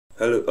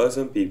Hello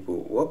awesome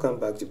people, welcome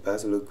back to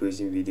Paasolo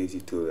creation video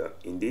tutorial.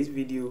 In this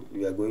video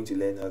we are going to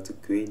learn how to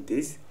create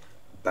this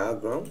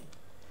background,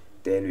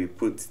 then we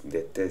put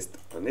the text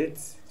on it.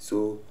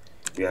 So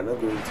we are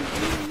not going to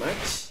do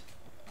much,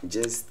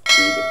 just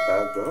create a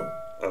background.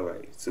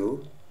 Alright,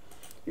 so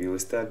we will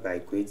start by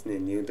creating a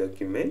new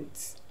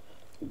document.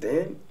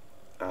 Then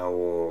I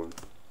will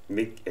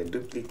make a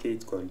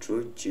duplicate,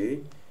 Ctrl J,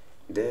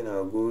 then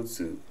I'll go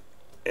to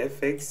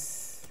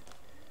FX,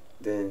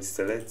 then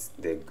select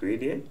the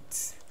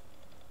gradient,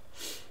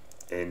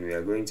 and we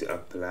are going to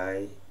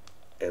apply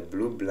a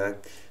blue black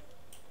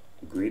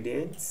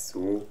gradient.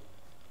 So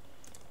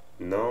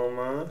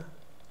normal,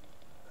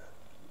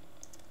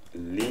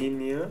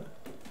 linear,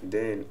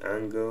 then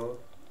angle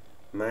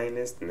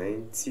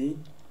 -90,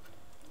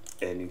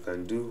 and you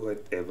can do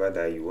whatever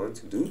that you want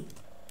to do.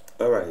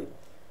 Alright,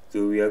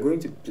 so we are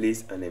going to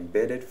place an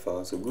embedded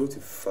file. So go to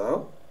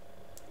file,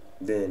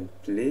 then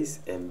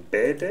place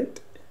embedded,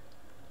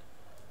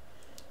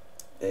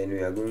 and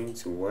we are going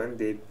to one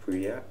day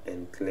prayer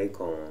and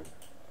click on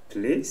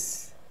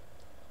place.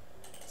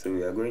 So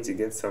we are going to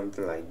get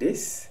something like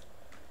this.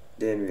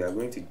 Then we are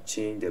going to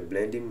change the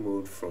blending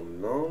mode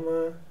from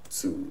normal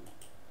to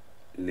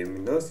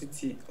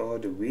luminosity all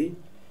the way,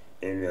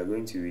 and we are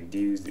going to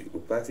reduce the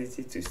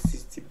opacity to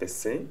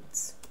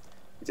 60%,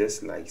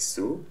 just like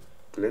so.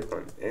 Click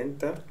on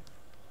enter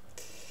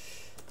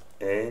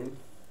and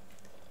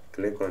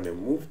click on the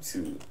move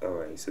tool.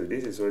 Alright, so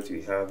this is what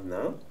we have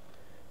now.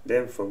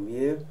 Then from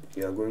here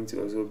we are going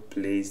to also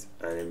place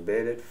an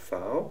embedded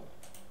file,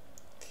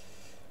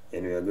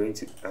 and we are going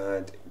to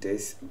add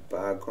this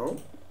background,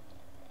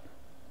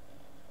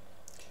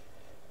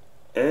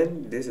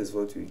 and this is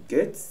what we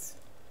get.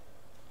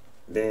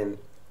 Then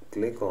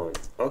click on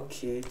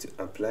OK to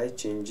apply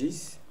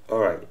changes.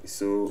 Alright,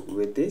 so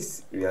with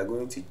this we are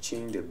going to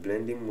change the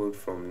blending mode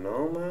from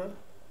normal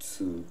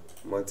to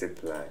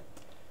multiply,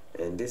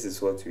 and this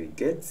is what we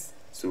get.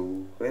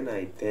 So when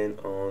I turn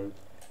on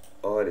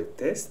all the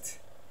text,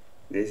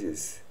 this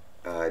is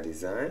our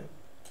design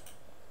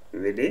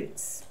with it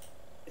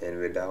and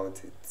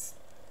without it.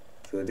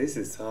 So this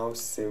is how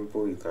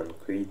simple you can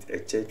create a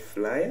church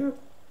flyer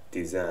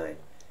design.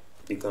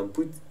 You can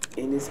put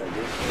any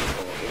suggestions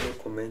or any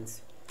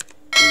comments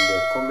in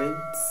the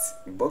comments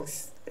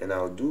box, and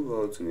I'll do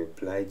well to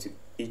reply to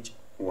each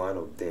one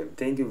of them.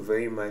 Thank you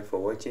very much for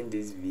watching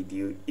this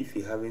video. If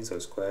you haven't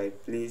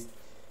subscribed, please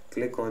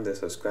click on the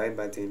subscribe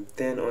button,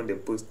 turn on the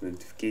post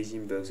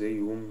notification bell so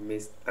you won't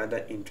miss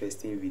other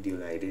interesting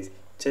videos like this.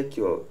 Check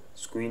your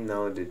screen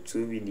now, the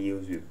 2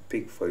 videos we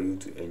pick for you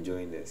to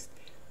enjoy next.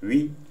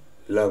 We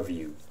love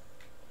you.